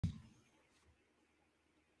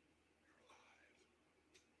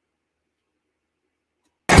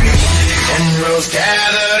generals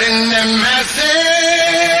gathered in their masses.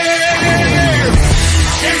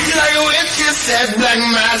 It's like a witch who said black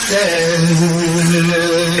masses.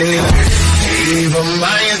 Evil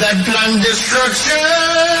minds that plan destruction.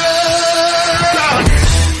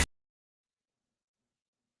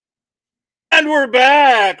 And we're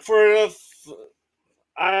back for this.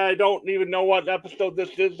 I don't even know what episode this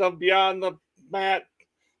is of Beyond the Mat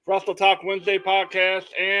Wrestle Talk Wednesday podcast.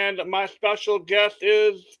 And my special guest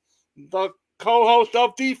is the co-host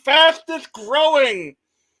of the fastest growing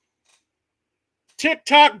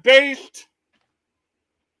TikTok-based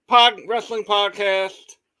wrestling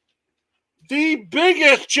podcast, the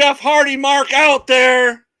biggest Jeff Hardy mark out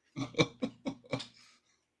there.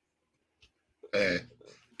 Hey,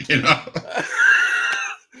 you know.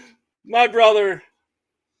 My brother,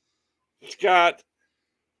 Scott,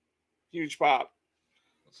 huge pop.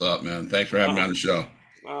 What's up, man? Thanks for having me on the show.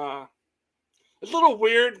 It's a little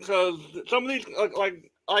weird because some of these,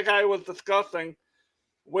 like I was discussing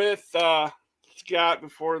with Scott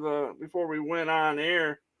before we went on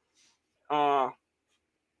air.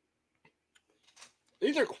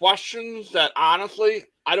 These are questions that honestly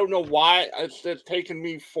I don't know why it's taken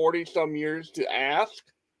me 40-some years to ask.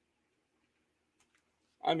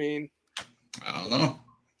 I mean, I don't know.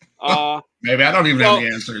 Maybe I don't even have the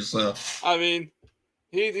answers. So I mean,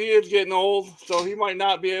 he is getting old, so he might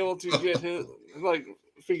not be able to get his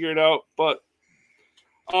figure it out. But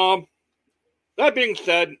that being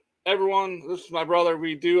said, everyone, this is my brother.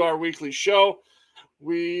 We do our weekly show.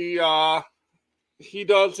 He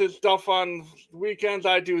does his stuff on weekends.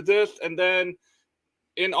 I do this, and then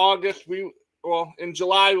in August in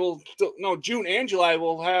July June and July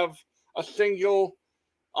we'll have a single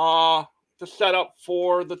to set up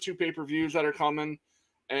for the 2 pay-per-views that are coming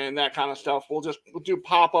and that kind of stuff. We'll do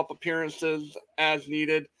pop-up appearances as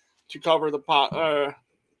needed to cover the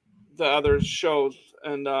other shows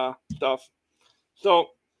and stuff. So,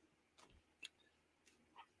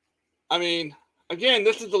 I mean, again,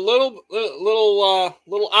 this is a little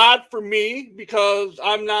odd for me because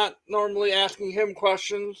I'm not normally asking him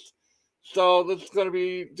questions. So this is going to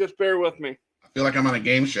be, just bear with me. I feel like I'm on a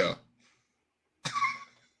game show.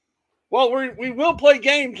 Well, we will play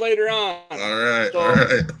games later on. All right.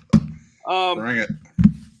 Bring it.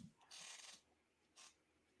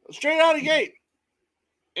 Straight out of the gate.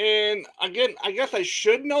 And again, I guess I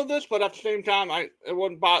should know this, but at the same time, I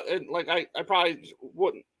probably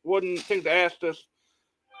wouldn't think to ask this.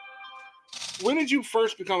 When did you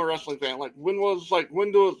first become a wrestling fan? When was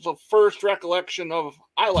the first recollection of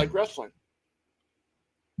I like wrestling?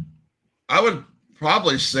 I would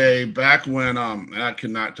probably say back when I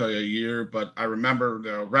could not tell you a year, but I remember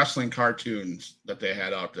the wrestling cartoons that they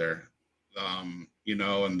had out there. And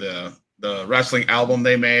the wrestling album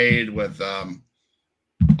they made with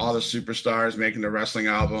all the superstars making the wrestling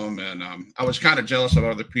album, and I was kind of jealous of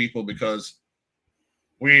other people because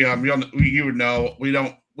we didn't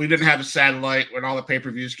have a satellite when all the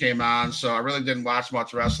pay-per-views came on, so I really didn't watch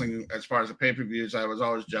much wrestling as far as the pay-per-views. I was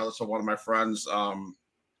always jealous of one of my friends. Can't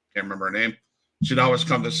remember her name. She'd always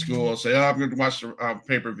come to school and say, "Oh, I'm going to watch the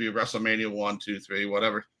pay-per-view, WrestleMania 1, 2, 3,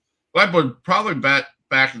 whatever." But I would probably bet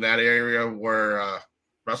back in that area where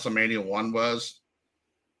WrestleMania 1 was.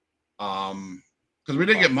 Because we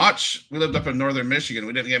didn't get much. We lived up in northern Michigan.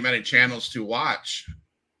 We didn't get many channels to watch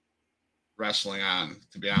wrestling on,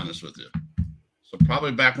 to be honest with you. So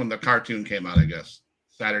probably back when the cartoon came out, I guess.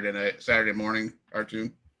 Saturday morning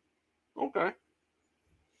cartoon. Okay.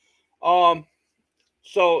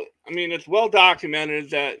 So, I mean, it's well documented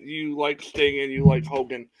that you like Sting and you like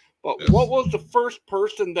Hogan. But yes. What was the first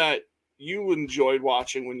person that you enjoyed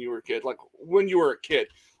watching when you were a kid? When you were a kid?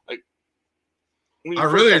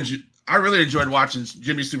 I really enjoyed watching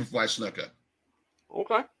Jimmy Superfly Snuka.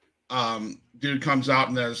 Okay. Dude comes out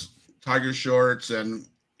in his tiger shorts and,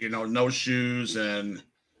 no shoes and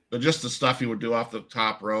just the stuff he would do off the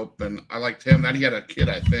top rope. And I liked him. Then he had a kid,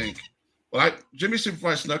 I think. Well, Jimmy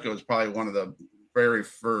Superfly Snuka was probably one of the very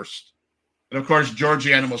first. And, of course, George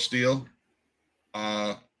the Animal Steel.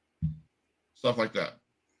 Stuff like that.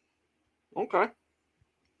 Okay.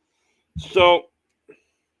 So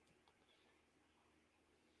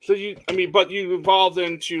you evolved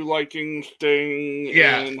into liking Sting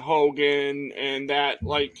and Hogan and that.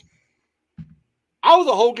 I was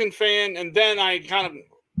a Hogan fan, and then I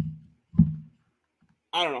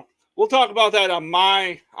don't know. We'll talk about that on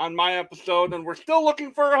my episode, and we're still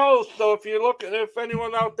looking for a host. So if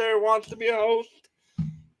anyone out there wants to be a host.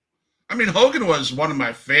 I mean, Hogan was one of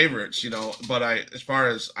my favorites, but as far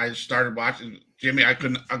as I started watching Jimmy, I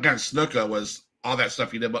couldn't, again, Snuka was all that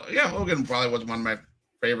stuff he did, but yeah, Hogan probably was one of my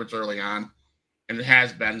favorites early on, and it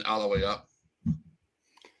has been all the way up.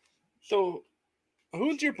 So,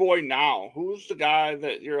 who's your boy now? Who's the guy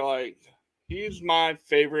that you're like, he's my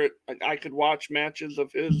favorite? I could watch matches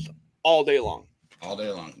of his all day long. All day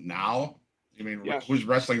long. Now? You mean Yes. who's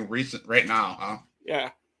wrestling recent right now, huh? Yeah.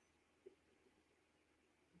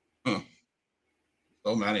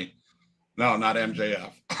 So many. No, not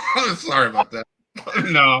MJF. Sorry about that.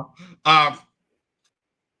 No. Now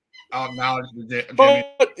it's Jimmy.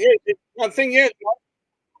 But the thing is,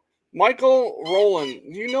 Michael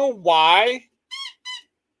Rowland, you know why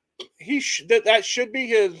that should be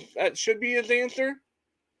his answer?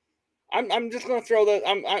 I'm just gonna throw that.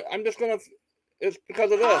 I'm just gonna. It's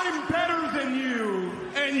because of this. I'm better than you,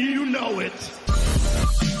 and you know it.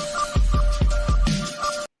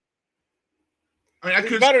 I mean,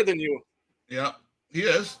 He's better than you. Yeah, he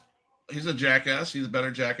is. He's a jackass. He's a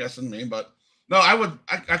better jackass than me. But no,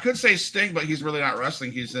 I could say Sting, but he's really not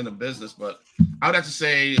wrestling. He's in a business. But I would have to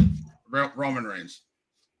say Roman Reigns.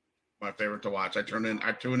 My favorite to watch. I tune in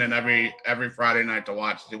every Friday night to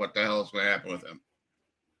watch, see what the hell is going to happen with him.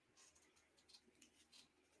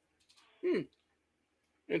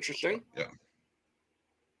 Interesting. Yeah.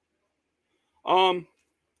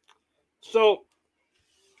 So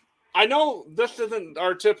I know this isn't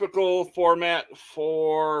our typical format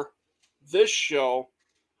for this show,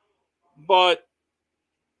 but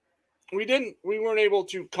we weren't able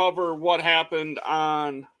to cover what happened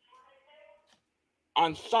on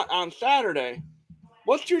Saturday.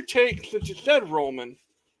 What's your take, since you said Roman?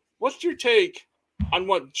 What's your take on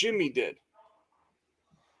what Jimmy did?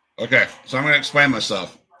 Okay, so I'm going to explain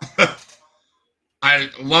myself. I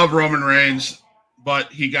love Roman Reigns,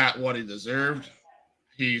 but he got what he deserved.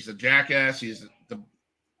 He's a jackass. He's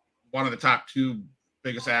one of the top two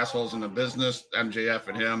biggest assholes in the business. MJF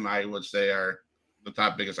and him, I would say, are the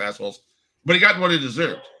top biggest assholes. But he got what he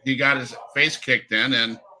deserved. He got his face kicked in,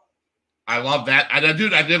 and I love that. I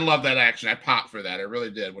did love that action. I popped for that. I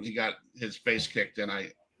really did. When he got his face kicked in,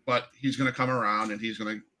 but he's going to come around, and he's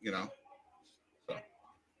going to, So.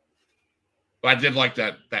 But I did like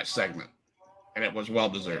that segment, and it was well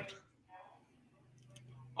deserved.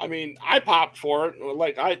 I mean, I popped for it.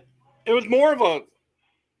 It was more of a,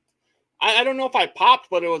 I don't know if I popped,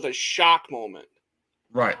 but it was a shock moment.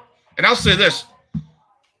 Right. And I'll say this.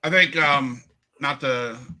 I think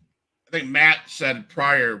Matt said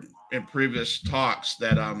prior in previous talks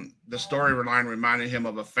that the storyline reminded him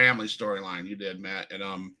of a family storyline. You did, Matt.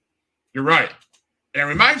 And you're right. And it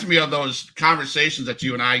reminds me of those conversations that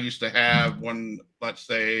you and I used to have when, let's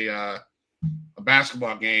say, a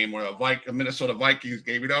basketball game or a Minnesota Vikings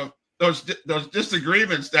game, those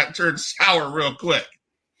disagreements that turned sour real quick.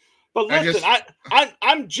 But listen,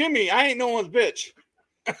 I'm Jimmy. I ain't no one's bitch.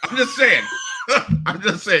 I'm just saying. But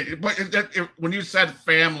when you said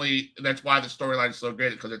family, that's why the storyline is so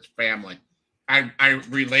great, because it's family. I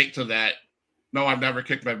relate to that. No, I've never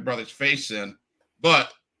kicked my brother's face in,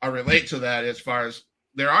 but I relate to that as far as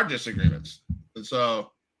there are disagreements. And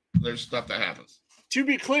so there's stuff that happens. To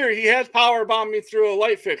be clear, he has powerbombed me through a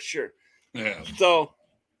light fixture. Yeah. So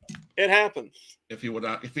it happens. If he would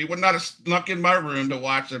not have snuck in my room to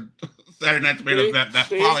watch a Saturday Night's Main Event, that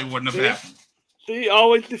probably wouldn't have happened. See,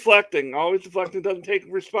 always deflecting, doesn't take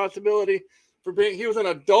responsibility for being. He was an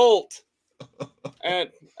adult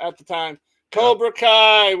at the time. Cobra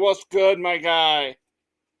Kai, what's good, my guy?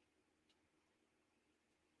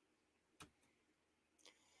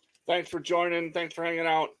 Thanks for joining. Thanks for hanging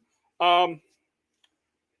out.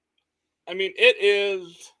 I mean, it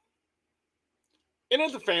is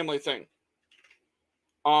a family thing.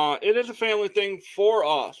 It is a family thing for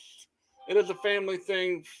us. It is a family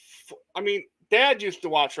thing. Dad used to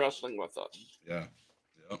watch wrestling with us. Yeah.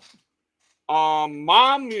 Yep.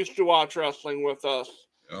 Mom used to watch wrestling with us.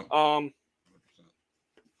 Yep.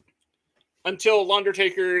 Until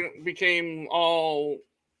Undertaker became all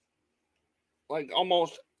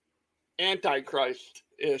almost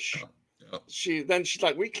Antichrist-ish. Yep. She's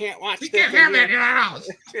like, we can't watch You this. can't have that in your house.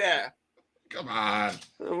 Yeah. Come on.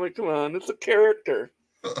 I'm like, come on, it's a character.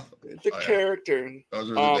 It's a character. Those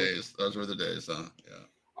were the days. Those were the days, huh? Yeah.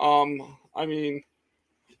 I mean,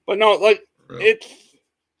 but no,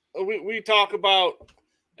 we talk about,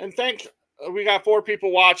 and thanks. We got 4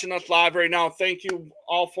 people watching us live right now. Thank you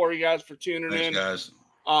all 4 of you guys for tuning in. Guys.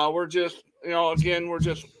 We're just, again, we're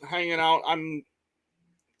just hanging out. I'm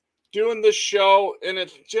doing this show, and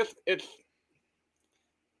it's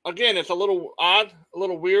a little odd, a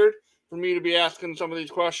little weird for me to be asking some of these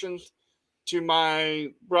questions to my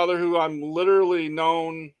brother, who I'm literally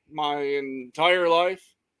known my entire life.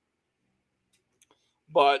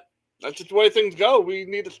 But that's just the way things go. We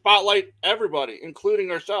need to spotlight everybody,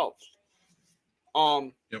 including ourselves. Yeah,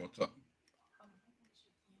 what's up?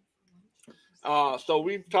 So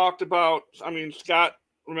we've talked about. I mean, Scott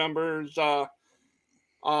remembers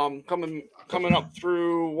coming up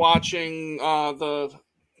through watching the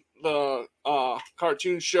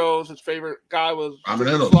cartoon shows. His favorite guy was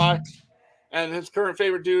Fly, and his current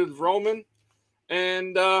favorite dude is Roman.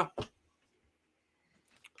 And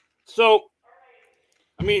so,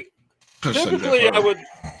 I mean, typically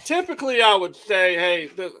I would say, hey,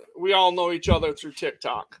 we all know each other through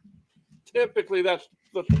TikTok. Typically, that's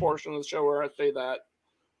the portion of the show where I say that.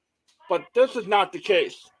 But this is not the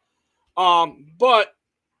case. But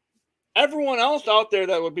everyone else out there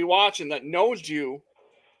that would be watching that knows you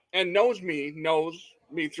and knows me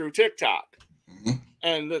through TikTok. Mm-hmm.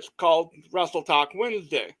 And it's called Wrestle Talk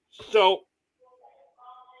Wednesday. So,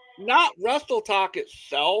 not Wrestle Talk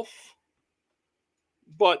itself,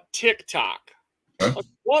 but TikTok. Okay. Like,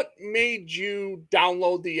 what made you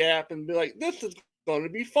download the app and be like, this is going to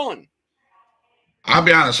be fun? I'll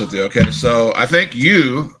be honest with you. Okay. So I think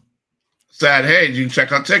you said, hey, you can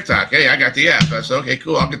check out TikTok. Hey, I got the app. I said, okay,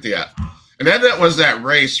 cool. I'll get the app. And then it was that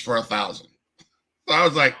race for 1,000. So I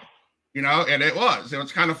was like, and it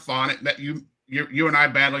was kind of fun that you and I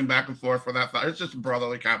battling back and forth for that. It's just a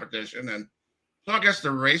brotherly competition. And so I guess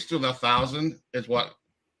the race to the 1,000 is what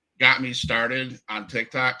got me started on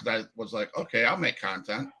TikTok. I was like, okay, I'll make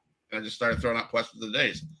content. And I just started throwing out questions of the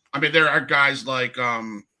days. I mean, there are guys like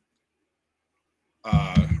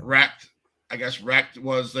Wrecked. I guess Wrecked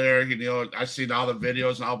was there. I seen all the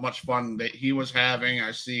videos and how much fun that he was having.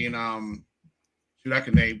 I seen I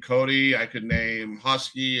could name Cody, I could name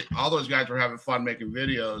Husky. All those guys were having fun making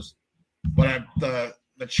videos. But the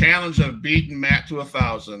challenge of beating Matt to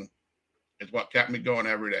 1,000 is what kept me going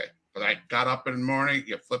every day. But I got up in the morning,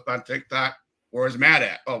 you flip on TikTok. Where's Matt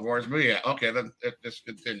at? Oh, where's me at? Okay, then it just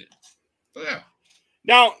continued. So yeah.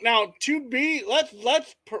 Now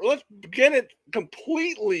let's get it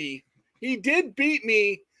completely. He did beat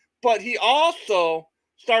me, but he also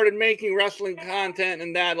started making wrestling content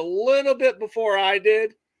and that a little bit before I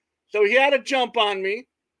did. So he had a jump on me.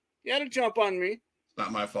 It's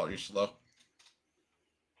not my fault. You're slow.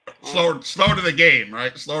 Slower to the game,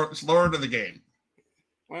 right? Slower to the game.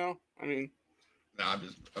 Well, I mean, no,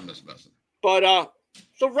 I'm just messing. But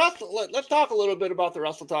so let's talk a little bit about the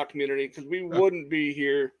Wrestle Talk community, because we wouldn't be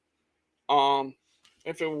here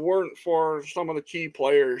if it weren't for some of the key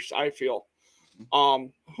players, I feel.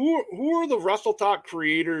 Who are the Wrestle Talk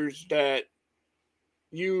creators that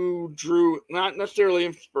you drew not necessarily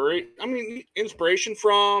inspiration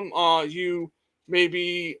from? You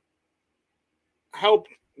maybe helped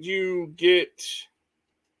you get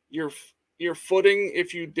your footing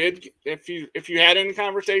if you had any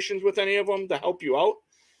conversations with any of them to help you out.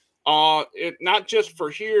 It not just for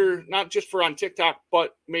here, not just for on TikTok,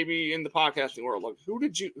 but maybe in the podcasting world. Like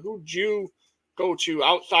who'd you go to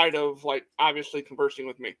outside of like obviously conversing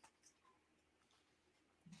with me?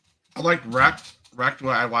 I like Wrecked.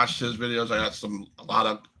 When I watched his videos, I got a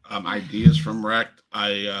lot of ideas from Wrecked.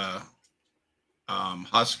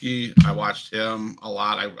 Husky, I watched him a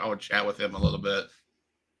lot. I would chat with him a little bit.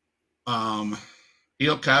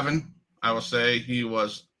 Heel Kevin, I will say he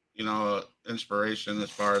was, inspiration as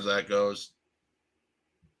far as that goes.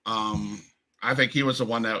 I think he was the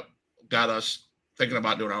one that got us thinking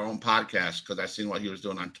about doing our own podcast because I seen what he was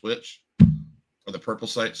doing on Twitch or the Purple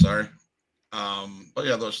site. Sorry. But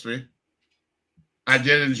yeah, those three. I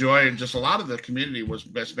did enjoy just a lot of the community was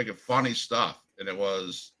just making funny stuff, and it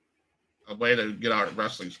was a way to get out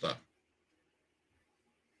wrestling stuff.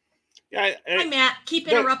 Yeah. Hi, Matt. Keep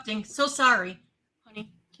interrupting. So sorry,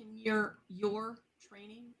 honey. Can your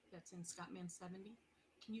training that's in Scottman 70?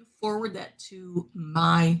 Can you forward that to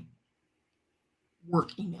my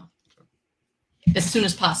work email as soon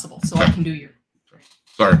as possible so I can do your?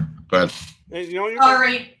 Sorry. Go ahead. All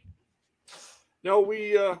right. No,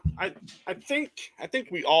 we. I think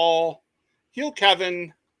we all. Heel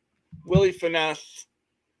Kevin, Willie Finesse.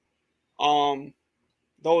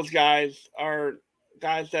 Those guys are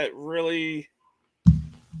guys that really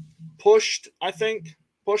pushed us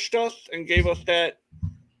and gave us that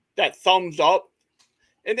thumbs up.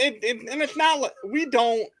 And it's not like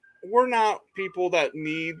we're not people that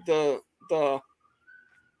need the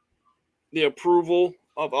approval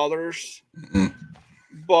of others. Mm-hmm.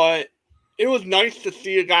 But it was nice to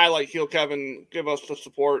see a guy like Heel Kevin give us the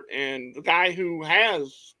support, and the guy who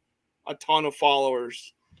has a ton of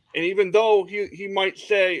followers. And even though he might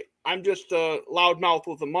say, I'm just a loudmouth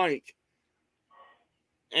with a mic,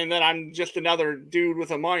 and that I'm just another dude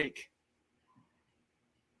with a mic.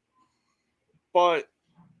 But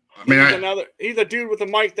he's a dude with a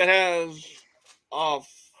mic that has a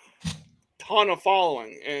ton of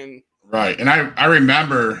following. And right. And I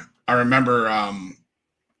remember I remember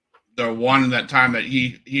the one that time that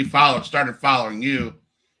he started following you.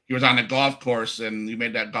 He was on the golf course, and you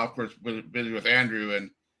made that golf course video with Andrew, and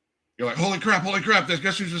you're like, holy crap,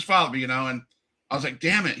 guess who just followed me, you know? And I was like,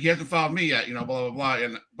 damn it, he hasn't followed me yet, you know, blah, blah, blah.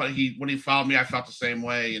 And but when he followed me, I felt the same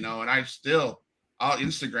way, you know, and I'll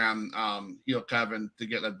Instagram Heel Kevin to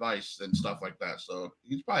get advice and stuff like that. So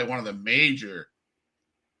he's probably one of the major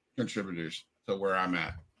contributors to where I'm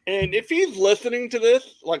at. And if he's listening to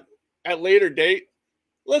this, like at later date,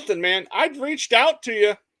 listen, man, I've reached out to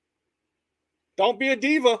you. Don't be a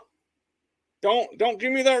diva. Don't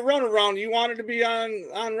give me that runaround. You wanted to be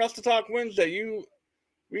on Wrestle Talk Wednesday.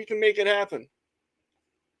 We can make it happen.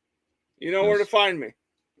 You know where to find me.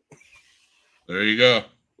 There you go.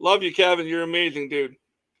 Love you, Kevin. You're amazing, dude.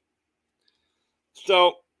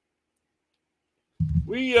 So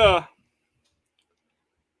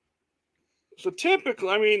so typically,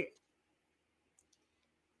 I mean,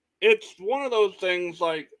 it's one of those things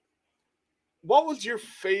like, what was your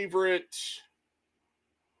favorite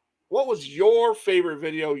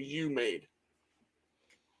video you made?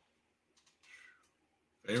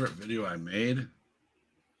 Favorite video I made?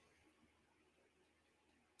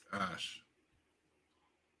 Gosh.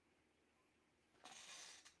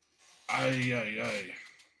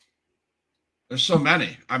 There's so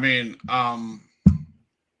many. I mean,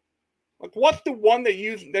 like, what's the one that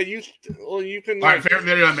you can? All right, favorite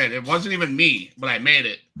video I made. It wasn't even me, but I made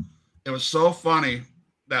it. It was so funny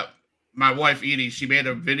that my wife Edie, she made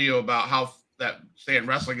a video about how that saying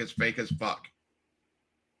wrestling is fake as fuck.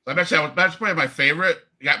 So I bet you that's probably my favorite.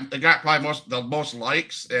 It got probably the most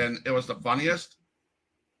likes, and it was the funniest.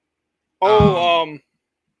 You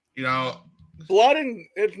know, blood and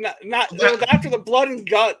it's not. It was after the blood and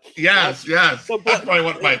guts. Yes. That's probably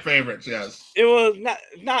one of my favorites. Yes. It was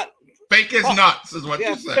not fake as nuts is what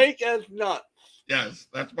you said. Fake as nuts. Yes,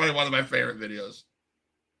 that's probably one of my favorite videos.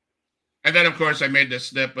 And then, of course, I made this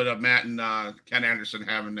snippet of Matt and Ken Anderson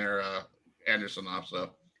having their Anderson off.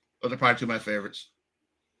 So those are probably two of my favorites.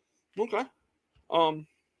 Okay.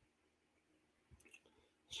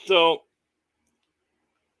 So.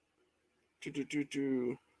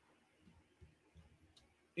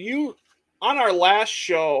 You on our last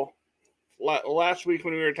show last week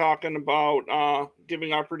when we were talking about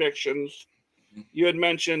giving our predictions, you had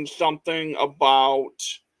mentioned something about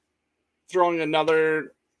throwing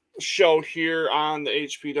another show here on the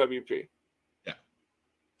HPWP. Yeah.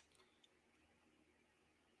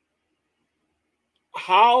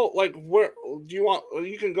 How, like, where do you want?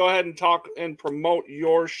 You can go ahead and talk and promote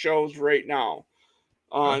your shows right now,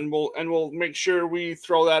 and we'll make sure we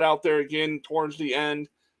throw that out there again towards the end,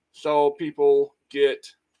 so people get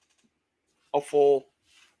a full.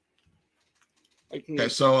 Okay,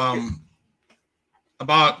 so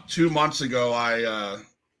about 2 months ago, I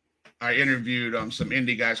interviewed some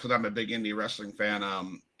indie guys because I'm a big indie wrestling fan.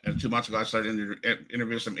 And 2 months ago, I started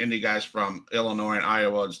interviewing some indie guys from Illinois and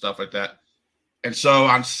Iowa and stuff like that. And so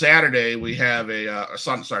on Saturday, we have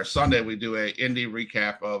Sunday, we do a indie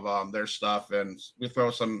recap of their stuff, and we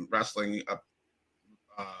throw some wrestling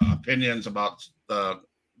opinions about the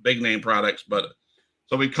big name products. But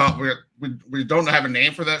so we don't have a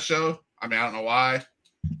name for that show. I mean, I don't know why,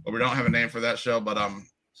 but we don't have a name for that show. But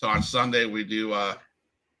so on Sunday we do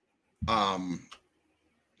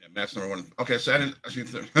match number one. Okay, so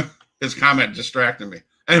his comment distracted me.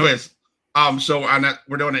 Anyways, so on that,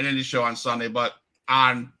 we're doing an indie show on Sunday, but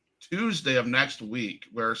on Tuesday of next week,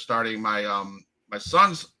 we're starting my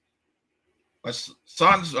son's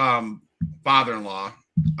father-in-law.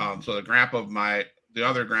 So the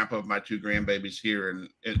other grandpa of my two grandbabies here in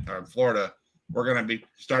Florida. We're going to be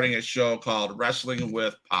starting a show called Wrestling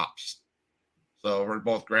with Pops. So we're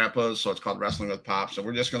both grandpas, so it's called Wrestling with Pops. So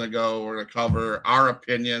we're going to cover our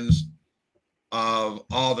opinions of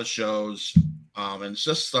all the shows, and it's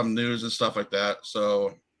just some news and stuff like that.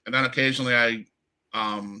 So, and then occasionally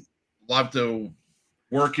I love to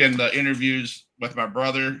work in the interviews with my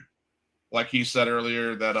brother. Like he said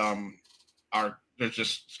earlier, that there's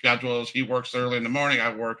just schedules. He works early in the morning.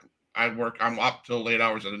 I'm up till late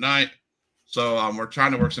hours of the night. So we're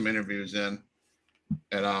trying to work some interviews in,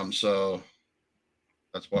 and so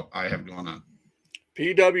that's what I have going on.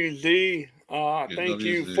 PWZ, thank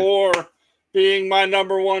you for being my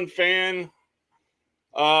number one fan.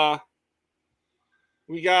 We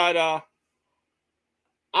got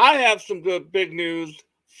I have some good big news.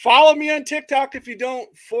 Follow me on TikTok if you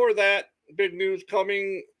don't for that big news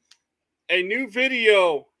coming. A new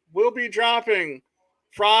video will be dropping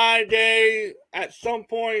Friday at some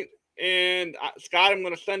point. And Scott, I'm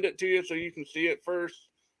going to send it to you so you can see it first.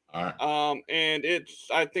 All right. And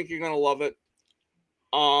I think you're going to love it.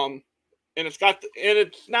 And it's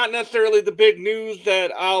not necessarily the big news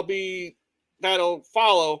that'll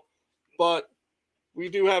follow, but we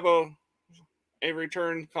do have a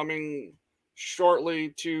return coming shortly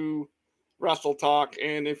to Wrestle Talk,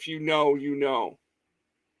 and if you know, you know.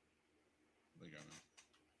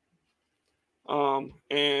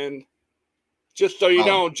 And just so you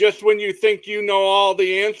know, just when you think you know all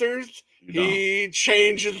the answers, he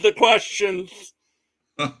changes the questions.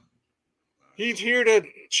 He's here to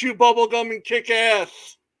chew bubblegum and kick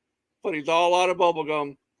ass, but he's all out of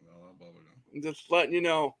bubblegum. I'm just letting you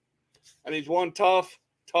know. And he's one tough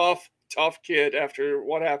kid after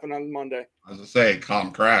what happened on Monday. As I say,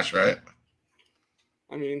 calm crash, right?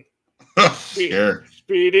 I mean, Sure.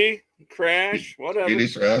 Speedy, Crash, whatever.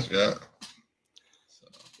 Speedy Crash, yeah.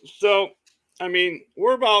 So, I mean,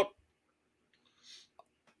 we're about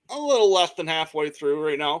a little less than halfway through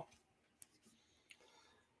right now.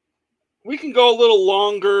 We can go a little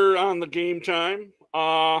longer on the game time.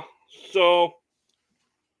 So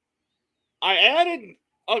I added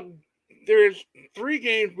there's 3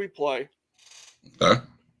 games we play. Okay.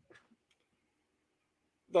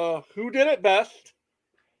 The Who Did It Best.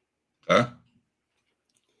 Okay.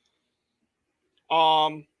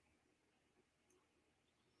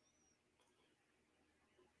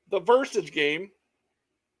 The Versus game.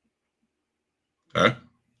 Okay.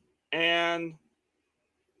 And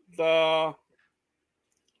the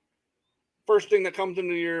first thing that comes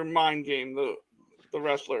into your mind game, the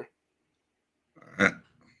wrestler. All right.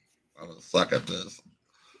 I'm gonna suck at this.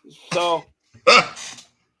 So,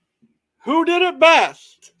 who did it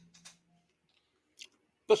best?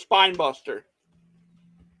 The Spine Buster.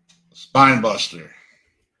 Spine Buster.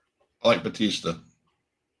 I like Batista.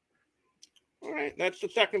 All right, that's the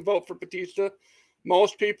second vote for Batista.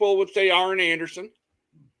 Most people would say Arn Anderson.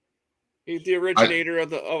 He's the originator of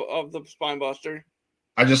the Spine Buster.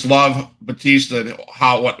 I just love Batista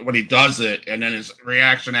and when he does it, and then his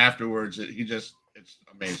reaction afterwards. It's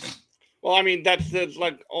amazing. Well, I mean that's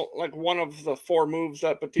like one of the 4 moves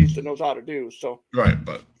that Batista knows how to do. So Right,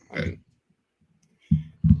 but I mean,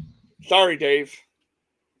 sorry, Dave.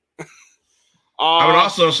 I would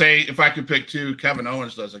also say if I could pick 2, Kevin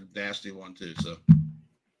Owens does a nasty one too. So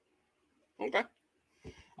okay.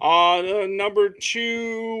 Number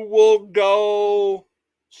 2 will go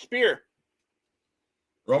Spear.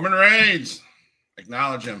 Roman Reigns.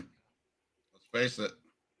 Acknowledge him. Let's face it.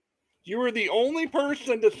 You were the only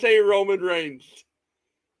person to say Roman Reigns.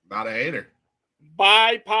 Not a hater.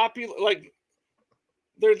 By popular,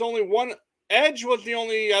 there's only one. Edge was the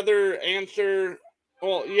only other answer.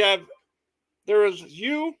 Well, there was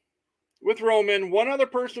you with Roman, one other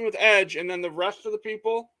person with Edge, and then the rest of the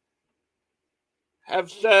people have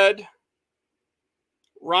said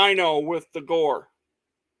Rhino with the gore.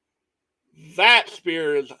 That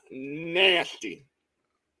Spear is nasty.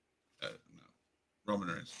 No. Roman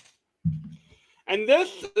Reigns. And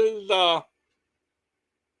this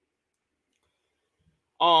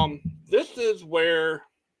is where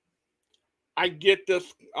I get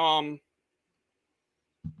this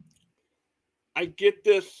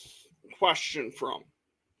question from,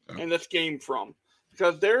 and this game from,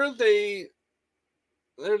 because there's a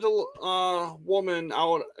woman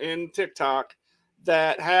out in TikTok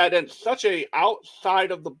that had such a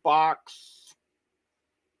outside of the box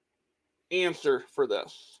answer for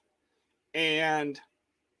this. And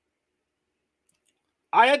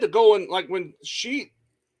I had to go and when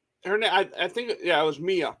her name, I think it was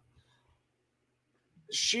Mia.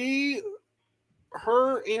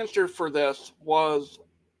 Her answer for this was,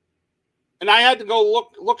 and I had to go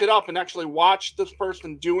look it up and actually watch this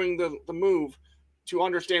person doing the move to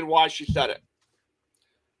understand why she said it.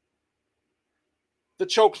 The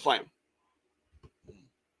choke slam.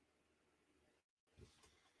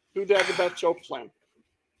 Who had the best choke slam?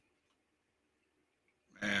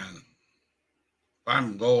 Man, if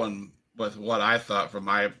I'm going with what I thought from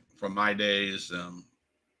my days,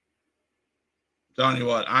 telling you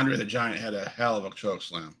what, Andre the Giant had a hell of a choke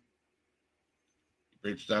slam. He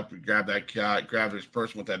reached up and grabbed that cat, grabbed his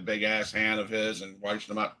person with that big ass hand of his, and watched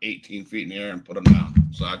him up 18 feet in the air and put him down.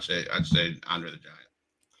 So I'd say Andre the Giant.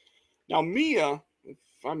 Now Mia,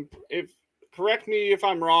 correct me if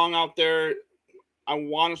I'm wrong out there. I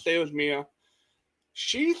want to say it was Mia.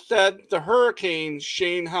 She said the Hurricane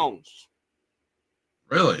Shane Helms.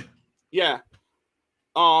 Really? Yeah.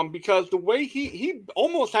 Because the way he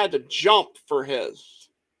almost had to jump for his,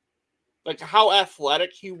 how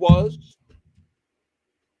athletic he was.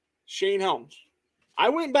 Shane Helms. I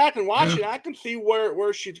went back and watched it. I can see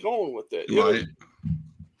where she's going with it.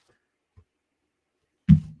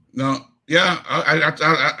 No, Yeah,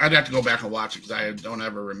 I'd have to go back and watch it because I don't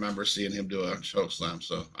ever remember seeing him do a choke slam.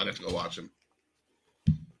 So I'd have to go watch him.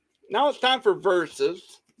 Now it's time for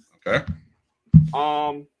verses. Okay.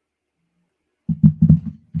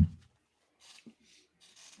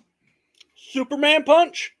 Superman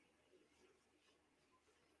punch.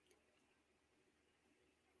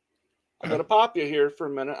 I'm gonna pop you here for a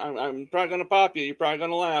minute. I'm probably gonna pop you. You're probably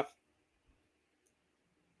gonna laugh.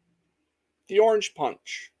 The orange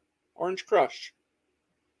punch, orange crush.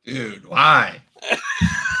 Dude, why?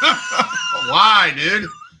 Why, dude?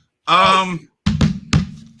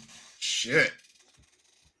 Shit.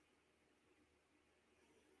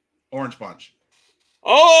 Orange punch.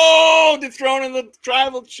 Oh, dethroning the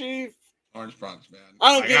tribal chief. Orange punch, man.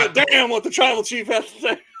 I don't give a damn what the tribal chief has to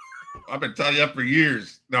say. I've been telling you that for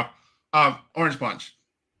years. No. Orange punch.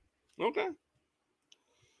 Okay.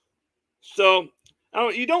 So,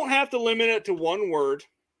 you don't have to limit it to one word.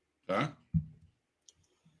 Okay.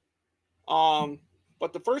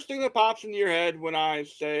 But the first thing that pops into your head when I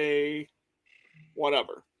say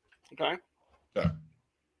whatever. Okay. Okay.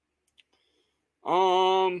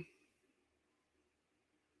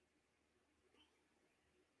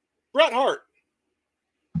 Bret Hart.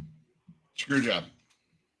 Screw job.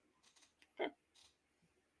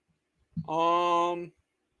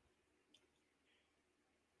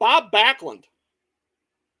 Bob Backlund.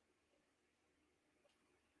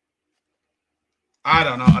 I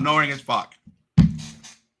don't know. Annoying as fuck.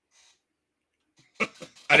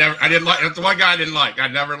 I didn't like. That's the one guy I didn't like. I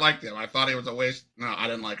never liked him. I thought he was a waste. No, I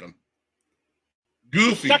didn't like him.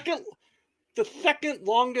 Goofy. The second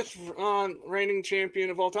longest reigning champion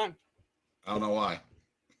of all time. I don't know why.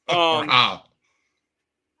 Or how.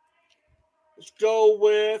 Let's go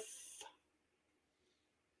with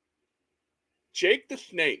Jake the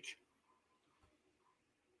Snake.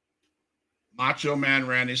 Macho Man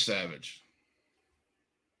Randy Savage.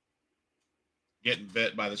 Getting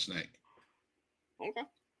bit by the snake. Okay.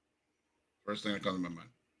 First thing that comes to my mind.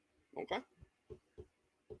 Okay.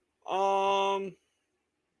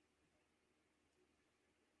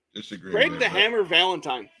 Disagree. Greg the Hammer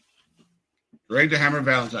Valentine. Greg the Hammer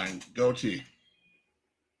Valentine. Goatee.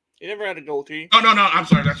 He never had a goatee. Oh no, I'm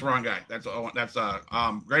sorry, that's the wrong guy. That's Greg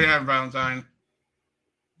the Hammer Valentine.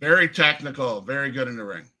 Very technical, very good in the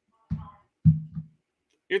ring.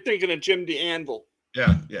 You're thinking of Jim the Anvil.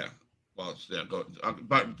 Yeah. Well, yeah, go.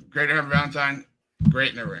 But Greg the Hammer Valentine, great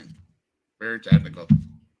in the ring. Very technical.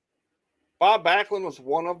 Bob Backlund was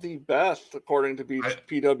one of the best, according to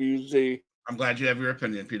PWZ. I'm glad you have your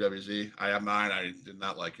opinion, PWZ. I have mine. I did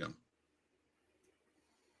not like him.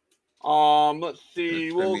 Let's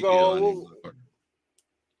see. We'll go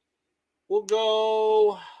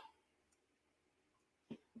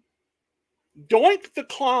Doink the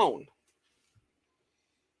Clown.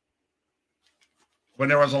 When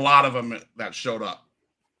there was a lot of them that showed up,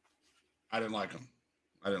 I didn't like them.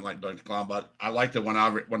 I didn't like Doink the Clown, but I liked it when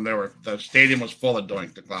the stadium was full of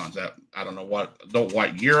Doink the Clowns. That I don't know what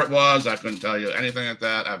year it was. I couldn't tell you anything like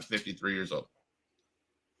that. I'm 53 years old.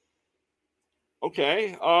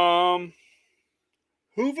 Okay.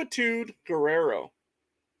 Juventud Guerrero.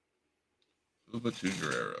 Juventud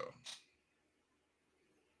Guerrero.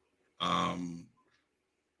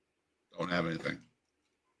 Don't have anything.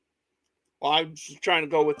 Well, I'm just trying to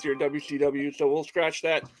go with your WCW, so we'll scratch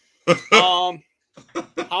that. How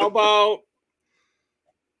about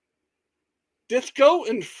Disco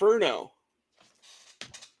Inferno?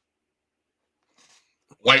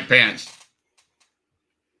 White pants.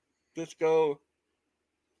 Disco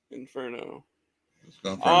Inferno.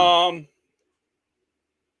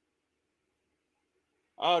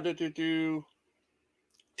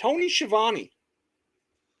 Tony Schiavone.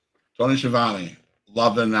 Tony Schiavone.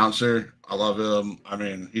 Love the announcer. I love him. I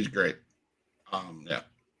mean, he's great. Yeah.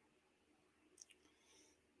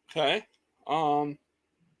 Okay.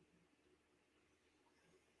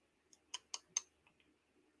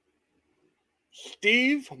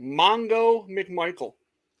 Steve Mongo McMichael.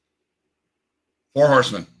 Four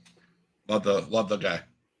Horsemen. Love the guy.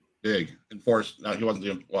 Big. Enforced. No, he wasn't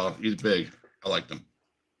doing well. He's big. I liked him.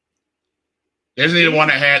 Isn't he the one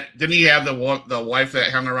that had? Didn't he have the wife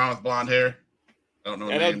that hung around with blonde hair? I don't know.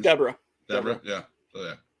 Yeah, that's Deborah. Yeah.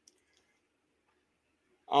 So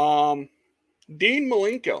yeah. Dean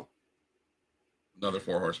Malenko. Another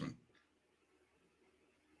Four Horsemen.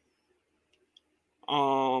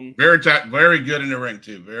 Very good in the ring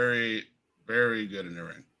too. Very, very good in the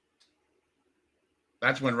ring.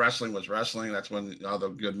 That's when wrestling was wrestling. That's when all the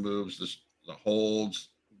good moves, the holds.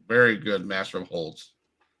 Very good master of holds.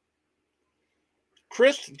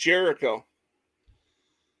 Chris Jericho.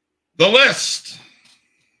 The List.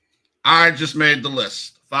 I just made the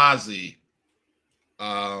list. Fozzy.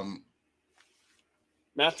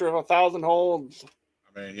 Master of 1,000 holds.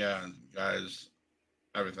 I mean, yeah, guys,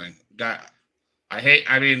 everything. I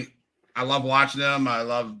love watching him. I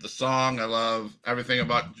love the song. I love everything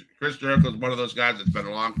about Chris Jericho. Is one of those guys that's been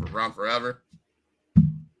around forever.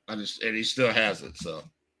 And he still has it. So,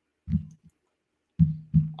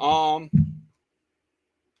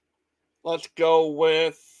 let's go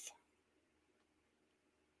with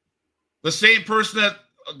the same person that,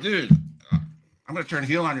 dude. I'm gonna turn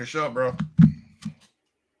heel on your show, bro.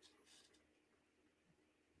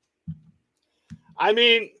 I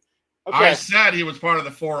mean, okay. I said he was part of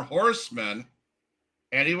the Four Horsemen,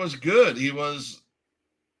 and he was good. He was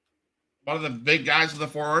one of the big guys of the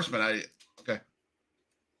Four Horsemen. Okay.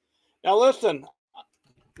 Now listen.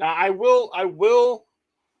 Now I will,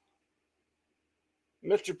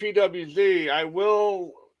 Mr. PWZ, I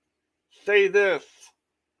will say this.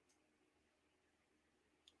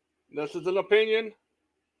 This is an opinion.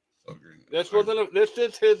 So green. This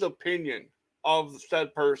is his opinion of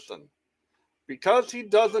said person. Because he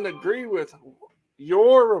doesn't agree with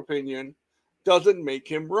your opinion doesn't make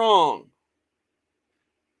him wrong.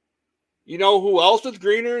 You know who else is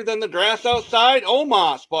greener than the grass outside?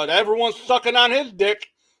 Omos, but everyone's sucking on his dick.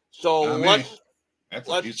 So let's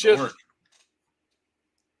just.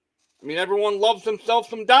 I mean, everyone loves himself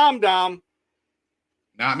some Dom.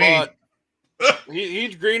 Not me. But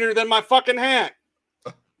he's greener than my fucking hat.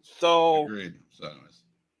 So. Agreed. So anyways.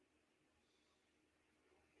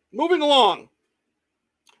 Moving along.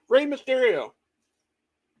 Rey Mysterio.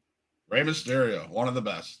 Rey Mysterio, one of the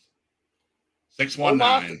best.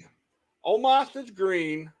 619. Omos is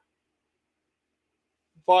green,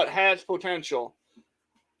 but has potential.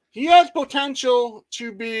 He has potential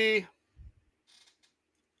to be.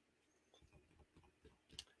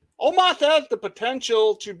 Omos has the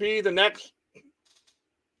potential to be the next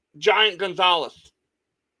Giant Gonzalez.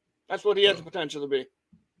 That's what he has the potential to be.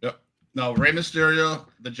 Yep. No, Rey Mysterio,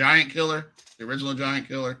 the Giant Killer, the original Giant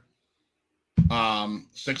Killer.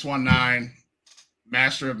 619,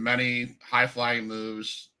 master of many high flying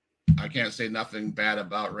moves. I can't say nothing bad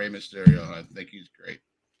about Rey Mysterio. I think he's great.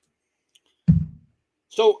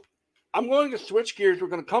 So I'm going to switch gears. We're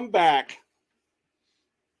going to come back.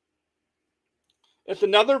 It's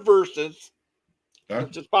another versus. Okay.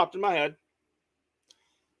 It just popped in my head.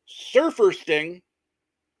 Surfer Sting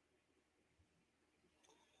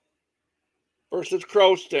versus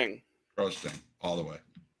Crow Sting. Crow Sting, all the way.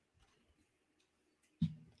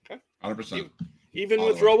 Okay. 100%. Even all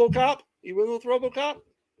with RoboCop? Even with RoboCop?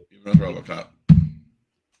 Even with RoboCop.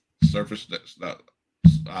 Surfer Sting,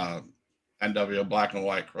 NWO Black and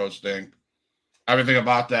White, Crow Sting. Everything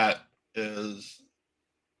about that is,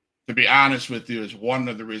 to be honest with you, is one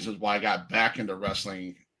of the reasons why I got back into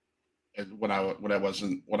wrestling. That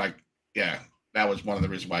was one of the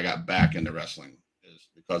reasons why I got back into wrestling, is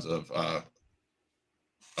because of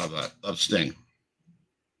Sting.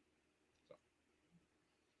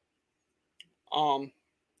 All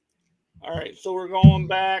right, so we're going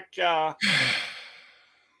back.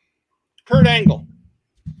 Kurt Angle,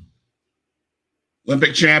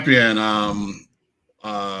 Olympic champion.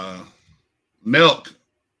 Milk.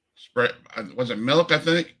 Was it Milk? I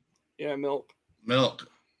think. Yeah, Milk.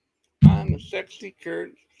 I'm a sexy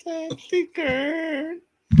Kurt.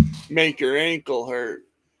 Make your ankle hurt.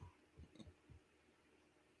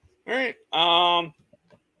 All right.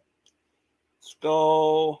 Let's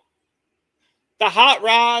go. The Hot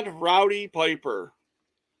Rod, Rowdy Piper.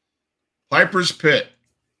 Piper's Pit.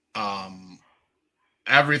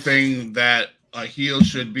 Everything that a heel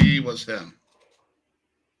should be was him.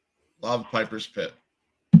 Love Piper's Pit.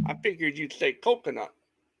 I figured you'd say coconut.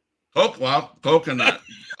 Coconut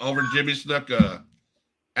over Jimmy Snuka.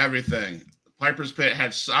 Everything. Piper's Pit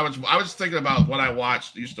had. I was thinking about what I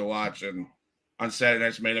used to watch, and on Saturday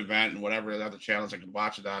Night's Main Event and whatever other channels I could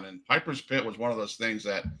watch it on. And Piper's Pit was one of those things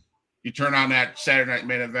that you turn on that Saturday Night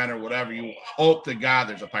Main Event or whatever, you hope to God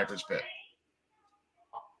there's a Piper's Pit.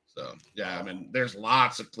 So yeah, I mean, there's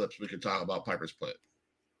lots of clips we could talk about Piper's Pit.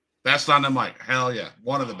 Best on the mic, hell yeah,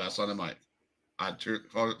 one of the best on the mic. I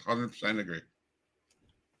 100% agree.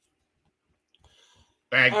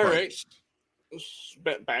 Bagpipes.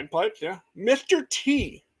 Right. Bagpipes, yeah. Mr.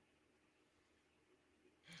 T.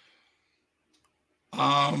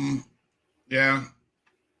 Yeah.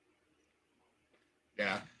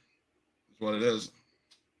 That's what it is.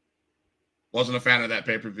 Wasn't a fan of that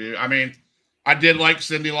pay-per-view. I mean, I did like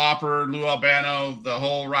Cyndi Lauper, Lou Albano, the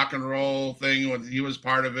whole rock and roll thing when he was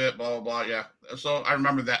part of it, blah, blah, blah. Yeah. So I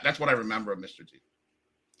remember that. That's what I remember of Mr. T.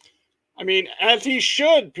 I mean, as he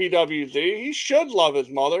should, PWZ. He should love his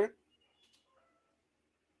mother.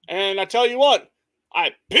 And I tell you what,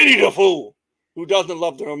 I pity the fool who doesn't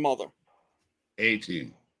love their mother.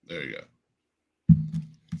 A-Team. There you go.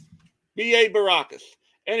 B.A. Baracus.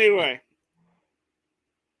 Anyway.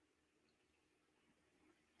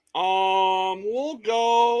 We'll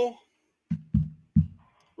go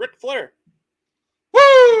Ric Flair.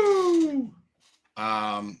 Woo!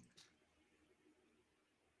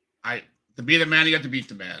 To be the man, you have to beat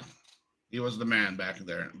the man. He was the man back in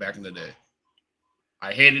the day.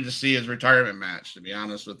 I hated to see his retirement match, to be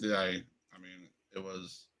honest with you. That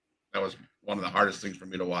was one of the hardest things for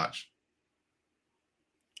me to watch.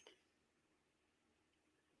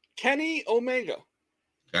 Kenny Omega.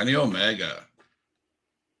 Kenny Omega.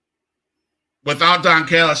 Without Don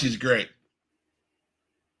Callis, he's great.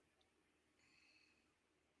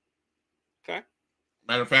 Okay.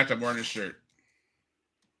 Matter of fact, I'm wearing his shirt.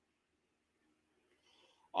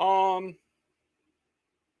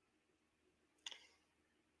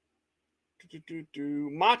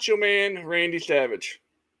 Macho Man Randy Savage.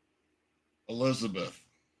 Elizabeth.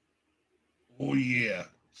 Oh, yeah.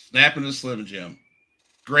 Snapping the Slim Jim.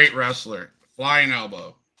 Great wrestler. Flying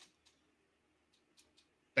elbow.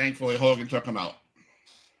 Thankfully, Hogan took him out.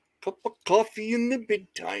 Cup of coffee in the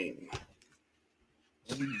big time.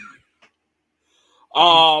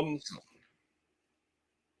 Paul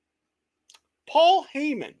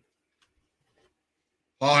Heyman.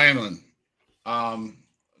 Paul Heyman.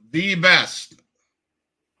 The best.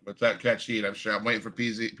 With that catch sheet, I'm sure. I'm waiting for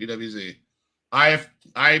PWZ.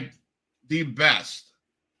 The best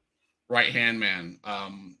right-hand man.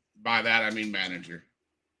 By that, I mean manager.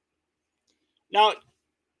 Now,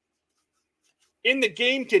 in the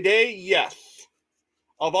game today, yes.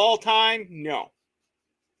 Of all time, no.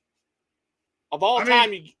 Of all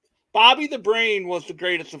time, Bobby the Brain was the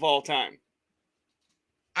greatest of all time.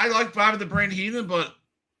 I like Bobby the Brain Heenan, but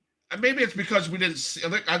maybe it's because we didn't see.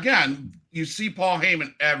 Again, you see Paul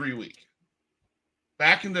Heyman every week.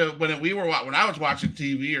 Back in when I was watching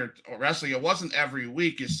TV or wrestling, it wasn't every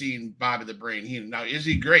week you seen Bobby the Brain Heenan. Now, is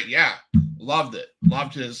he great? Yeah, loved it.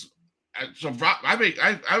 Loved his. So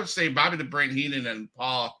I would say Bobby the Brain Heenan and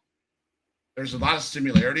Paul. There's a lot of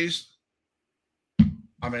similarities.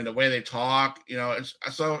 I mean, the way they talk,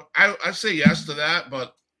 so I say yes to that,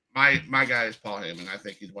 but my guy is Paul Heyman. I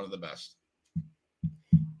think he's one of the best.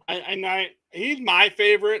 He's my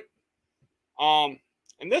favorite.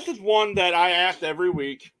 And this is one that I ask every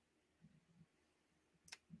week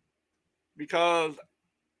because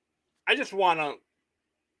I just want to.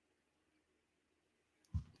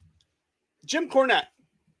 Jim Cornette.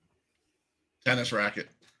 Tennis racket.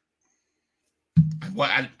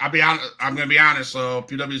 I'll be honest. I'm going to be honest. So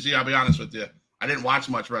PWZ, I'll be honest with you. I didn't watch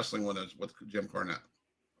much wrestling with Jim Cornette.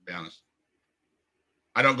 I'll be honest.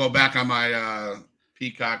 I don't go back on my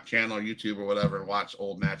Peacock channel, YouTube, or whatever, and watch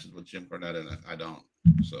old matches with Jim Cornette in it. I don't.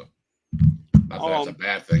 So not that that's a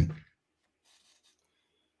bad thing.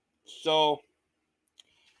 So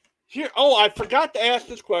here, I forgot to ask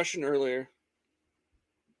this question earlier.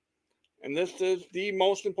 And this is the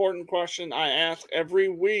most important question I ask every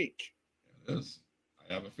week. It is.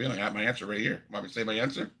 I have a feeling I have my answer right here. Want me to say my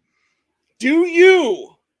answer? Do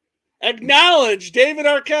you acknowledge David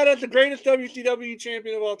Arquette as the greatest WCW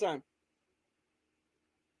champion of all time?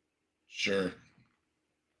 Sure.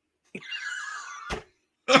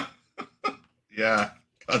 Yeah,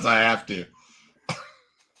 because I have to.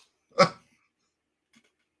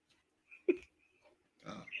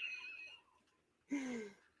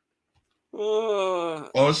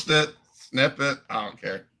 Post it, snip it. I don't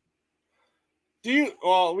care. We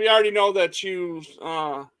already know that you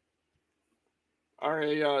are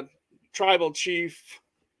a tribal chief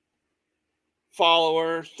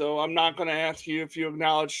follower, so I'm not going to ask you if you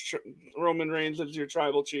acknowledge Roman Reigns as your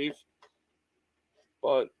tribal chief.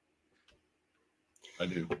 But I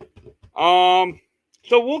do.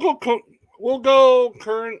 So we'll go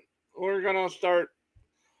current. We're gonna start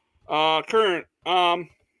current.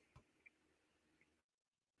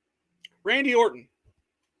 Randy Orton.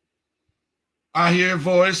 I hear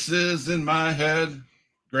voices in my head.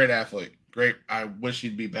 Great athlete. Great. I wish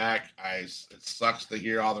he'd be back. It sucks to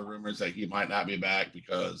hear all the rumors that he might not be back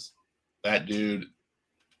because that dude,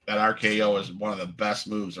 that RKO is one of the best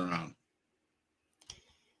moves around.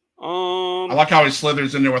 I like how he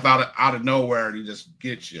slithers in there out of nowhere and he just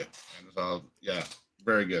gets you. And so, yeah,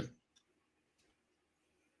 very good.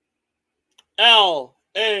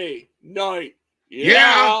 L.A. Knight.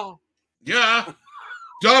 Yeah.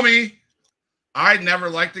 Dummy. I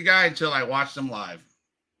never liked the guy until I watched him live.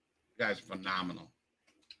 The guy's phenomenal.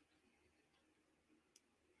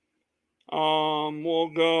 We'll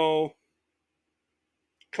go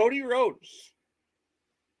Cody Rhodes.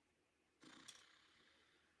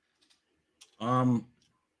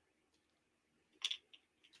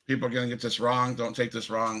 People are gonna get this wrong. Don't take this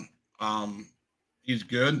wrong. He's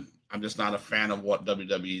good. I'm just not a fan of what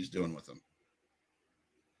WWE is doing with him.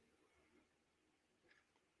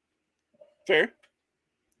 Fair.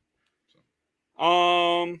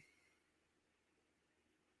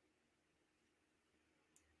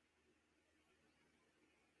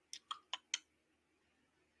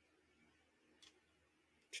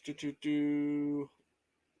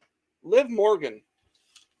 Liv Morgan.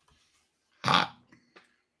 Hot.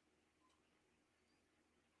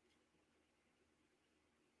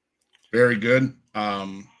 Very good.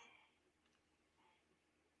 One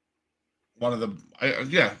of the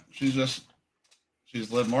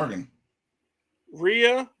she's Liv Morgan.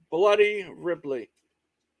 Rhea Bloody Ripley.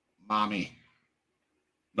 Mommy.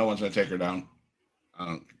 No one's gonna take her down. I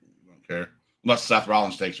don't care unless Seth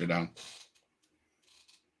Rollins takes her down.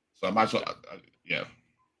 So I might as well, yeah.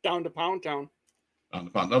 Down to Pound Town. Down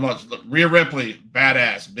to Pound. No, Rhea Ripley,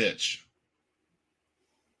 badass bitch.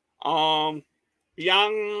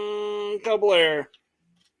 Bianca Belair.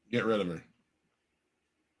 Get rid of her.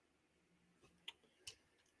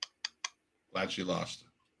 Glad she lost.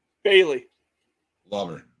 Bailey.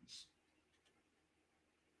 Love her.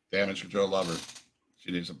 Damage control, love her.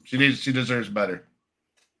 She deserves better.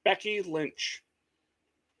 Becky Lynch.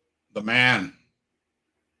 The man.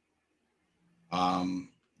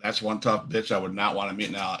 That's one tough bitch I would not want to meet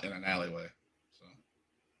now in an alleyway. So.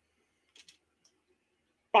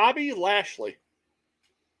 Bobby Lashley.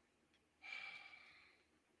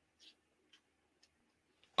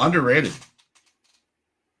 Underrated.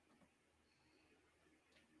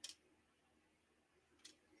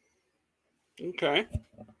 Okay.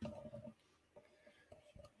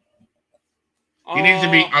 He needs to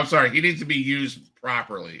be. I'm sorry. He needs to be used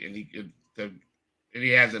properly, and he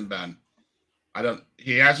hasn't been.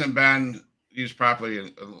 He hasn't been used properly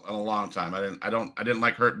in a long time. I didn't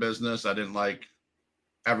like Hurt Business. I didn't like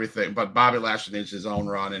everything. But Bobby Lashley needs his own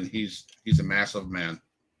run, and he's a massive man.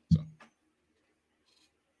 So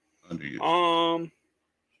underused.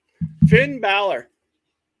 Finn Balor.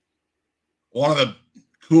 One of the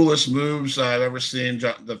coolest moves I've ever seen.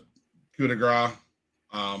 The coup de grace.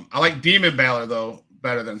 I like Demon Balor though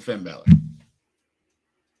better than Finn Balor.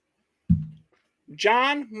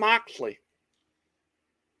 Jon Moxley.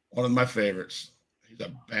 One of my favorites. He's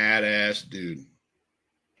a badass dude.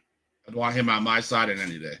 I'd want him on my side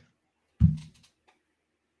any day.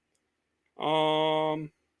 Now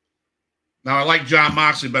I like Jon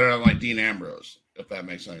Moxley better than like Dean Ambrose, if that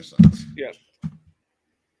makes any sense. Yes.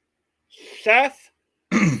 Seth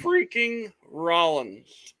freaking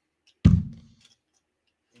Rollins.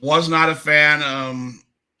 Was not a fan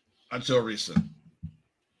until recent.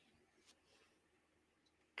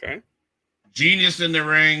 Okay. Genius in the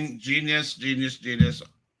ring. Genius.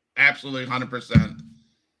 Absolutely 100%.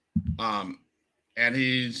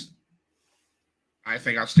 And I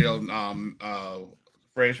think I'll steal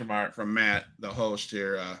phrase from Matt, the host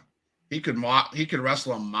here. He could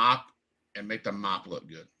wrestle a mop and make the mop look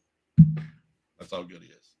good. That's how good he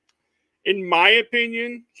is. In my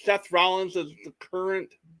opinion, Seth Rollins is the current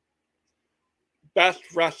best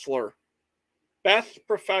wrestler, best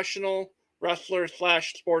professional wrestler /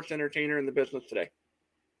 sports entertainer in the business today.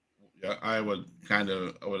 Yeah, I would have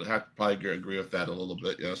to probably agree with that a little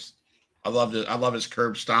bit. Yes, I loved it. I love his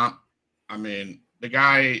curb stomp. I mean, the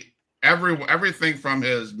guy, everything from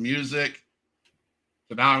his music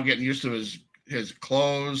to now I'm getting used to his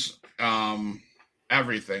clothes.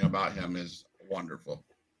 Everything about him is wonderful.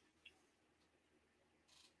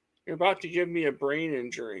 You're about to give me a brain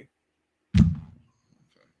injury.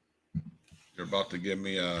 You're about to give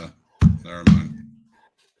me a. Never mind.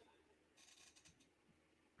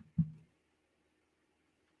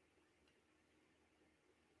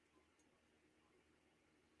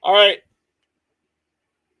 All right.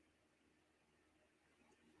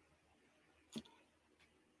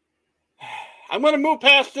 I'm going to move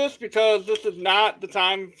past this because this is not the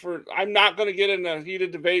time for. I'm not going to get in a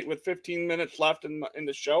heated debate with 15 minutes left in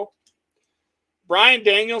the show. Bryan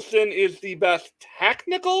Danielson is the best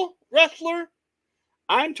technical wrestler.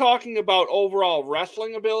 I'm talking about overall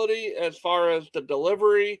wrestling ability as far as the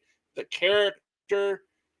delivery, the character,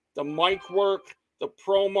 the mic work, the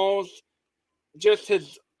promos, just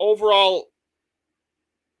his overall,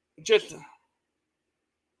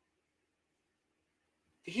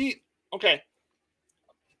 okay.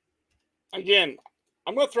 Again,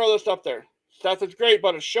 I'm going to throw this up there. Seth is great,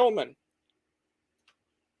 but a showman.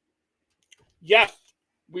 Yes,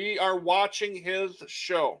 we are watching his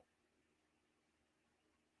show.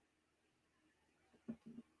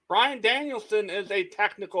 Bryan Danielson is a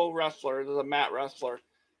technical wrestler, is a mat wrestler.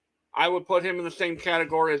 I would put him in the same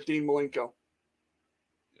category as Dean Malenko.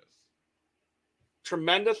 Yes.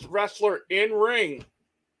 Tremendous wrestler in ring.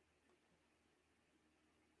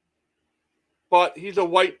 But he's a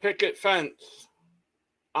white picket fence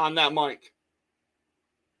on that mic.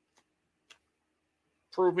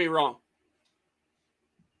 Prove me wrong.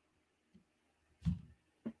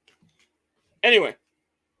 Anyway,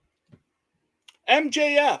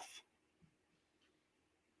 MJF.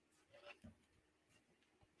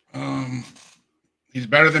 He's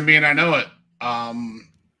better than me, and I know it.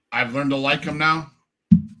 I've learned to like him now.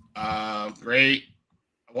 Great.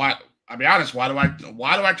 I'll be honest. Why do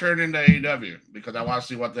I turn into AEW? Because I want to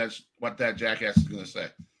see what that jackass is going to say.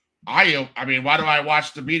 I mean, why do I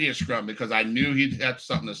watch the media scrum? Because I knew he'd have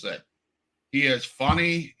something to say. He is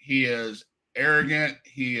funny. He is arrogant.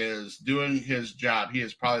 He is doing his job. He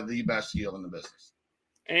is probably the best heel in the business.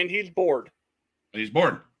 And he's bored. He's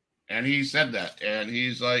bored. And he said that. And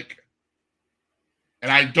he's like,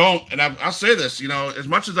 and I'll say this, as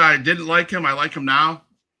much as I didn't like him, I like him now.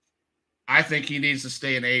 I think he needs to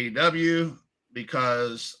stay in AEW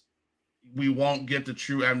because we won't get the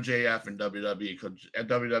true MJF in WWE because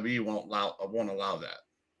WWE won't allow that.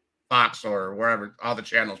 Fox or wherever, all the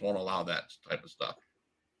channels won't allow that type of stuff.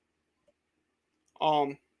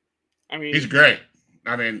 I mean, he's great.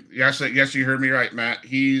 I mean, yes, you heard me right, Matt.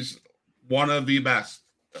 He's one of the best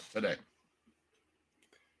today.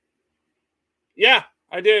 Yeah,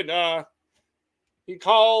 I did. He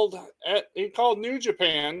called New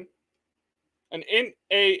Japan an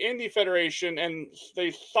indie federation, and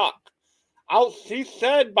they suck. He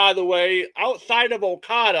said, by the way, outside of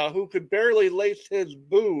Okada, who could barely lace his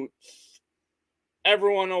boots,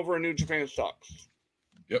 everyone over in New Japan sucks.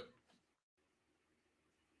 Yep.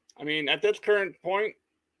 I mean, at this current point,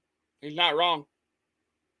 he's not wrong.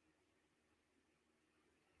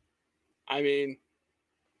 I mean,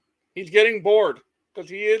 he's getting bored because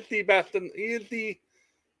he is the best, and he is the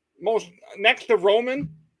most next to Roman.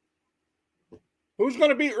 Who's going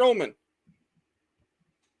to beat Roman?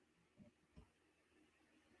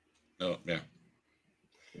 Oh, yeah.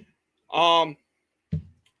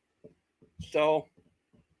 So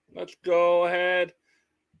let's go ahead.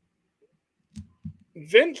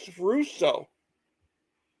 Vince Russo.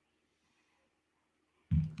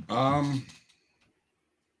 I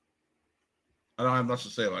don't have much to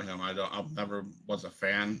say about him. I never was a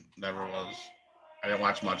fan. Never was. I didn't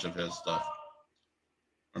watch much of his stuff,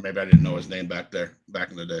 or maybe I didn't know his name back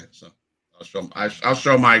in the day. So I'll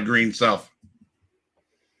show my green self.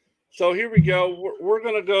 So here we go. We're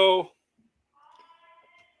gonna go.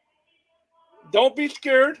 Don't be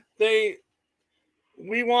scared. I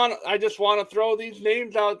just want to throw these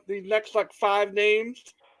names out. These next 5 names.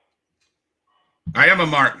 I am a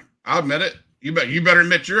mark. I'll admit it. You better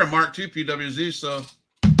admit you're a mark too, PWZ. So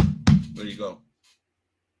there you go.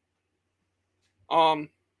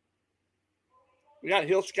 We got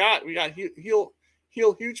Heel Scott. We got Heel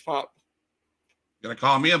Huge Pop. You're gonna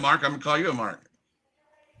call me a mark? I'm gonna call you a mark.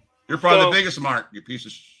 You're probably the biggest mark, you piece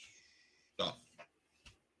of stuff.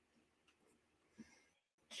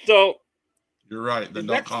 So you're right. Then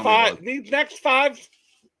don't call me. These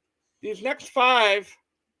next five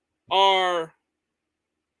are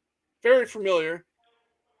very familiar.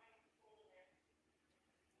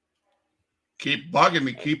 Keep bugging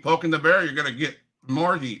me. Keep poking the bear. You're gonna get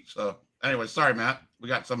more heat. So anyway, sorry, Matt. We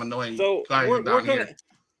got some annoying guys down here.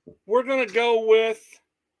 We're gonna go with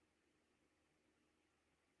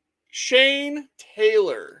Shane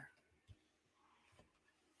Taylor.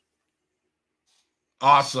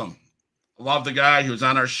 Awesome. Love the guy. He was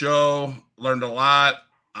on our show. Learned a lot.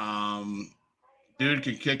 Dude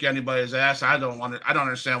can kick anybody's ass. I don't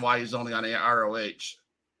understand why he's only on the ROH.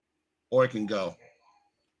 Boy can go.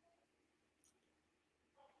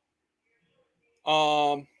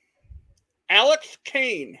 Alex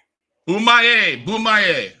Kane.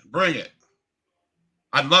 Boomaye. Bring it.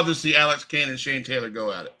 I'd love to see Alex Kane and Shane Taylor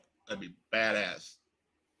go at it. That'd be badass.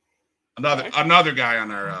 Another guy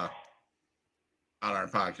on our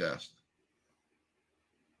podcast.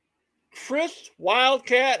 Chris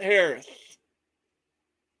Wildcat Harris.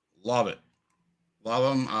 Love it.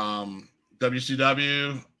 Love him.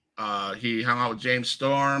 WCW. He hung out with James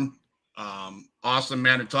Storm. Awesome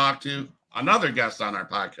man to talk to. Another guest on our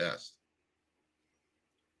podcast.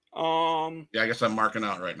 Yeah, I guess I'm marking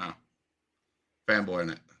out right now.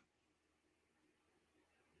 Fanboying it.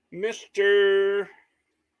 Mr.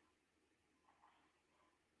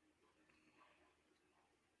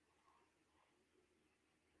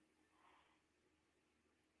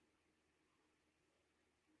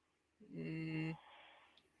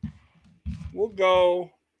 we'll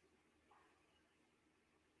go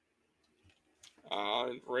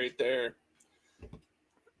right there.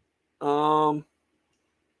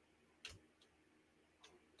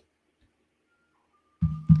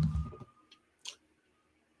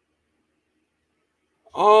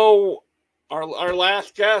 Oh, our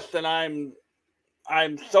last guest, and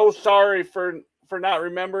I'm so sorry for not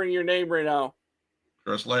remembering your name right now.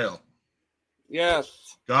 Chris Lale.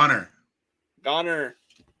 Yes, Gunner.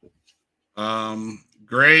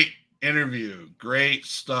 Great interview, great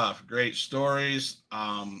stuff, great stories.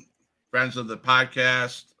 Friends of the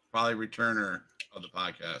podcast, probably returner of the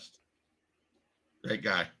podcast. Great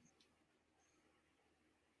guy.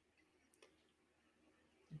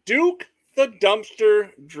 Duke the Dumpster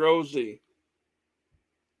Droese.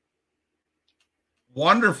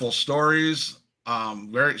 Wonderful stories.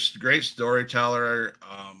 Very great storyteller.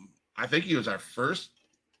 I think he was our first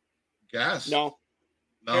guest. No.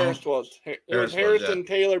 Harris was. It was Harris and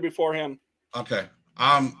Taylor before him. Okay.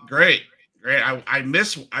 Great.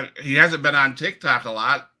 He hasn't been on TikTok a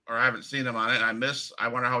lot, or I haven't seen him on it. I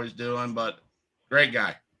wonder how he's doing, but great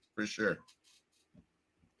guy for sure.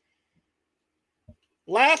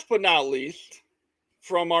 Last but not least,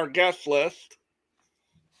 from our guest list,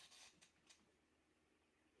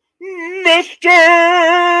 Mr.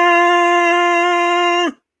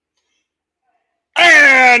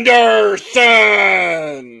 Anderson.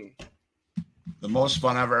 The most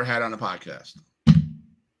fun I've ever had on a podcast.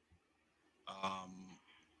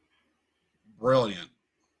 Brilliant.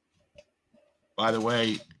 By the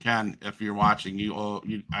way, Ken, if you're watching,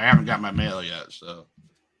 I haven't got my mail yet, so.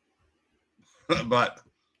 But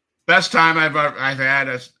best time I've had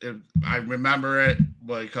is, I remember it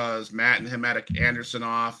because Matt and him had Anderson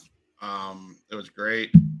off. It was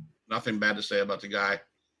great. Nothing bad to say about the guy.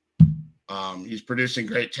 He's producing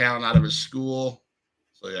great talent out of his school.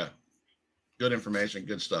 So yeah, good information,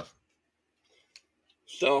 good stuff.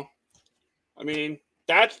 So, I mean,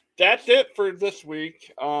 that's it for this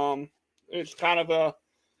week. It's kind of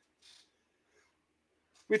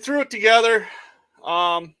we threw it together.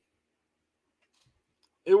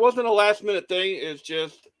 It wasn't a last minute thing. It's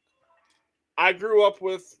just, I grew up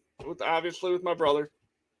with obviously with my brother.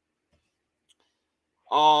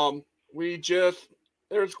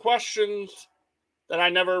 There's questions that I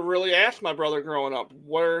never really asked my brother growing up,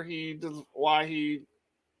 what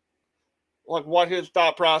his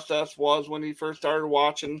thought process was when he first started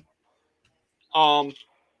watching. And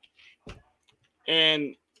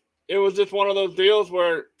it was just one of those deals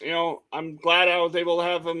where, I'm glad I was able to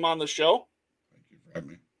have him on the show. Thank you for having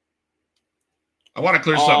me. I want to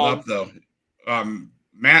clear something up though.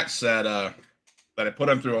 Matt said that I put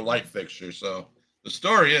him through a light fixture. So the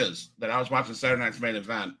story is that I was watching Saturday Night's Main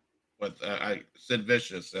Event with Sid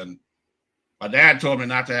Vicious, and my dad told me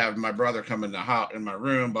not to have my brother come in my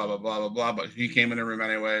room, blah, blah, blah, blah, blah. But he came in the room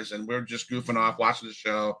anyways, and we were just goofing off, watching the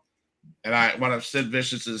show. And one of Sid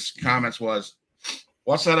Vicious's comments was,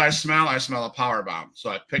 "What's that I smell? I smell a power bomb."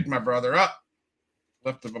 So I picked my brother up,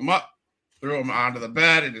 lifted him up, threw him onto the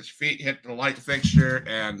bed, and his feet hit the light fixture.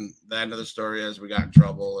 And the end of the story is we got in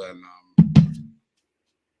trouble, and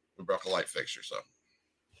we broke a light fixture. So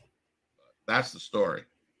that's the story.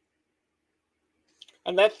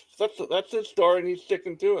 And that's his story, and he's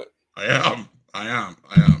sticking to it. I am.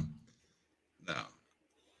 No.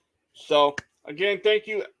 So again, thank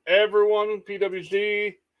you everyone,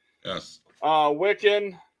 PWZ. Yes.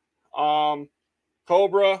 Wiccan,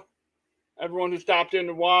 Cobra, everyone who stopped in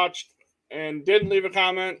and watched and didn't leave a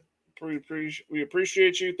comment. We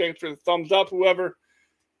appreciate you. Thanks for the thumbs up. Whoever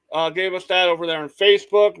gave us that over there on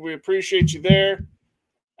Facebook, we appreciate you there.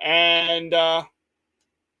 And I'll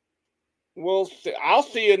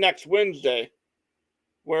see you next Wednesday,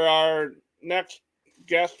 where our next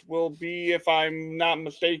guest will be, if I'm not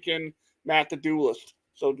mistaken, Matt the Duelist.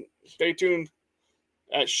 So stay tuned.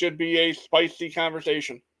 That should be a spicy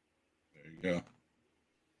conversation. There you go.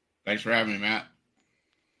 Thanks for having me, Matt.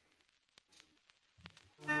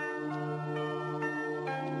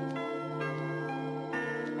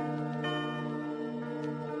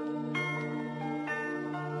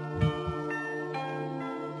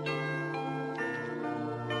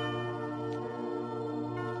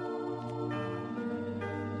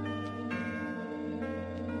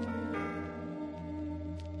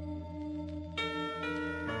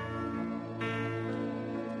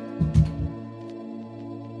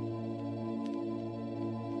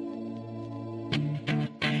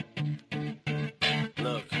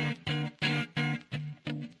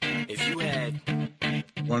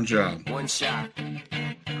 One job. One shot.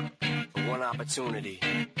 One opportunity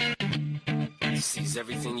to seize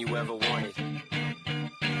everything you ever wanted.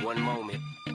 One one moment.